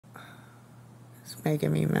It's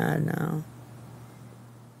making me mad now.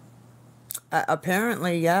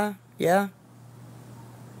 Apparently, yeah. Yeah.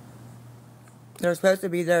 They're supposed to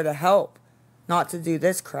be there to help, not to do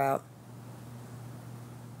this crap.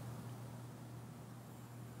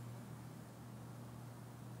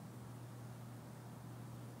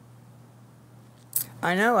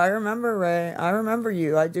 I know, I remember, Ray. I remember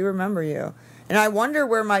you. I do remember you. And I wonder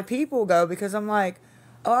where my people go because I'm like,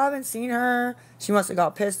 oh, I haven't seen her. She must have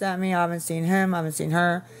got pissed at me. I haven't seen him. I haven't seen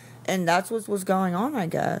her. And that's what was going on, I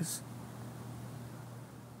guess.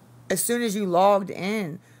 As soon as you logged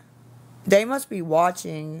in, they must be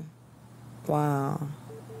watching. Wow.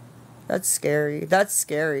 That's scary. That's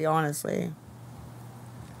scary, honestly.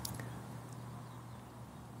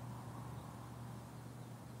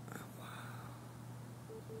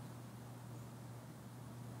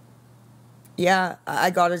 Yeah,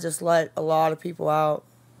 I gotta just let a lot of people out.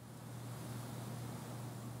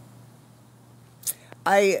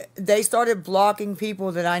 They started blocking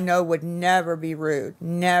people that I know would never be rude.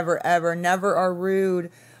 Never ever never are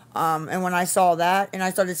rude. And when I saw that and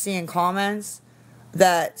I started seeing comments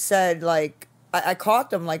that said like I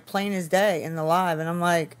caught them like plain as day in the live and I'm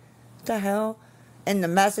like, what the hell? And the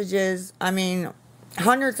messages, I mean,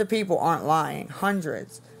 hundreds of people aren't lying.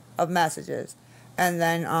 Hundreds of messages. And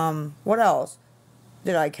then what else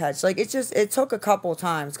did I catch? Like it took a couple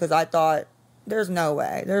times because I thought there's no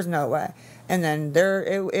way. There's no way. And then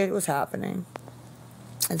it was happening.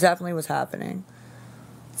 It definitely was happening.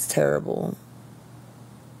 It's terrible.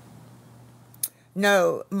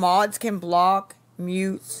 No, mods can block,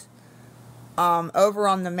 mute. Over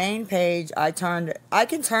on the main page, I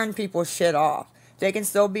can turn people's shit off. They can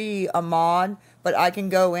still be a mod, but I can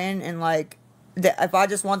go in and like, if I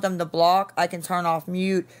just want them to block, I can turn off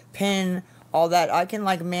mute, pin, all that. I can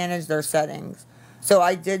like manage their settings. So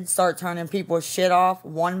I did start turning people's shit off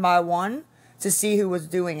one by one to see who was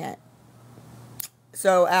doing it.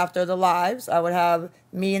 So after the lives, I would have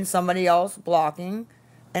me and somebody else blocking,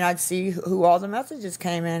 and I'd see who all the messages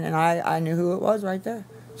came in, and I knew who it was right there.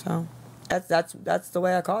 So that's the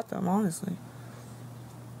way I caught them, honestly.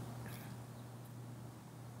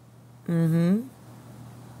 Mm-hmm.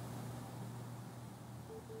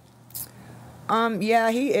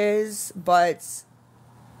 Yeah, he is, but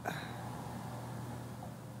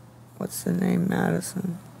what's the name?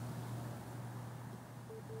 Madison.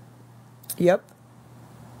 Yep.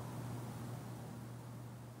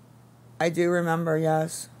 I do remember,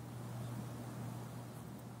 yes.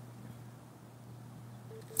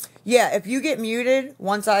 Yeah, if you get muted,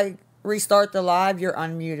 once I restart the live, you're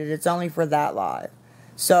unmuted. It's only for that live.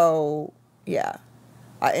 So, yeah.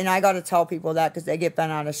 And I got to tell people that because they get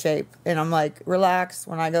bent out of shape. And I'm like, relax.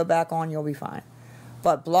 When I go back on, you'll be fine.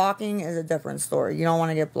 But blocking is a different story. You don't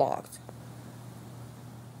want to get blocked.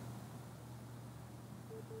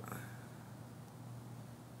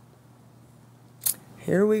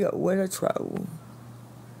 Here we go with a trouble.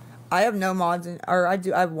 I have no mods in, or I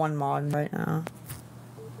do. I have one mod right now.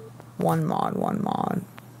 One mod, one mod.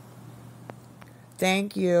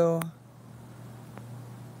 Thank you.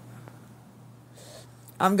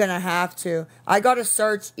 I'm gonna have to. I gotta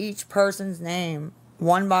search each person's name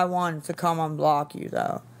one by one to come unblock you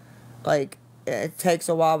though. Like it takes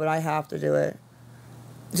a while, but I have to do it.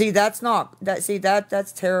 See, that's not that. See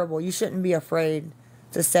that's terrible. You shouldn't be afraid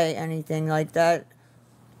to say anything like that.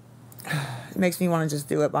 It makes me want to just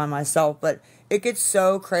do it by myself, but it gets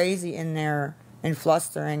so crazy in there and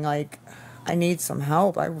flustering. Like I need some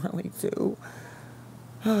help. I really do.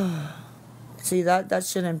 See that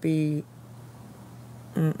shouldn't be.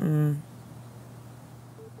 Mm-mm.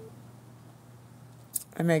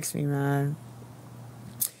 It makes me mad.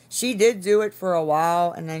 She did do it for a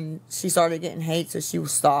while, and then she started getting hate, so she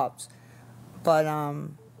stopped. But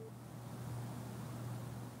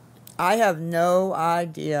I have no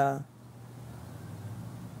idea.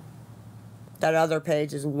 That other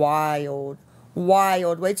page is wild.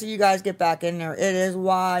 Wild. Wait till you guys get back in there. It is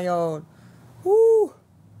wild. Woo.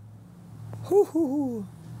 Hoo hoo hoo.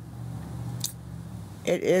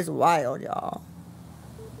 It is wild, y'all.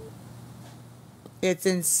 It's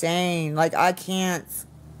insane. Like, I can't.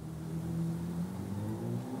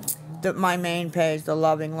 My main page, the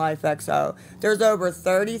Loving Life XO. There's over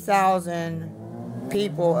 30,000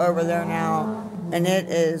 people over there now. And it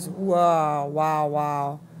is, wow, wow,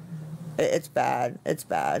 wow. It's bad. It's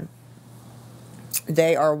bad.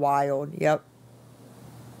 They are wild. Yep.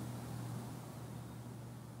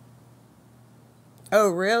 Oh,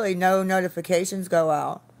 really? No notifications go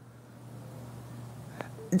out.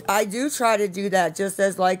 I do try to do that just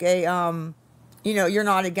as like a, you're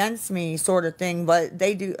not against me sort of thing, but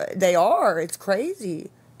they are. It's crazy.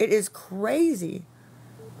 It is crazy.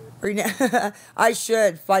 I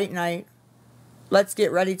should. Fight night. Let's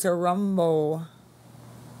get ready to rumble.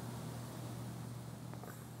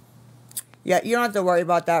 Yeah, you don't have to worry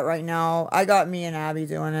about that right now. I got me and Abby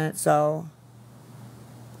doing it, so.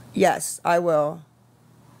 Yes, I will.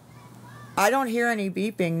 I don't hear any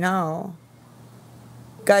beeping, no.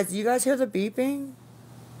 Guys, do you guys hear the beeping?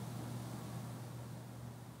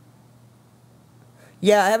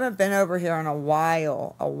 Yeah, I haven't been over here in a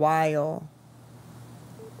while.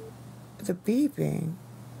 The beeping.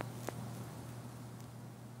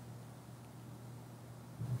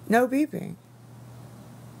 No beeping.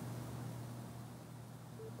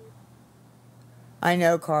 I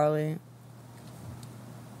know, Carly.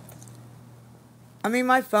 I mean,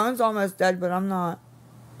 my phone's almost dead, but I'm not.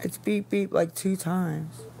 It's beep beep like 2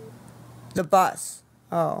 times. The bus.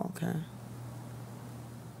 Oh, okay.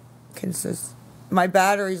 My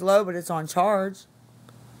battery's low, but it's on charge.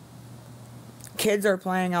 Kids are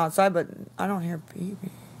playing outside, but I don't hear beeping.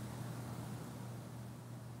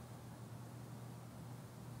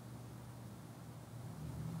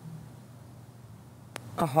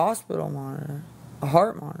 A hospital monitor. A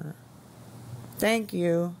heart monitor. Thank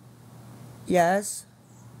you. Yes.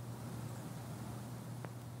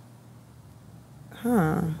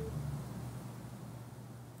 Huh.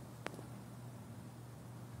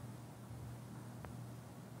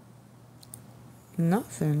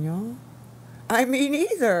 Nothing, y'all. I mean,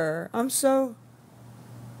 either. I'm so...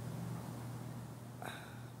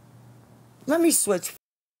 Let me switch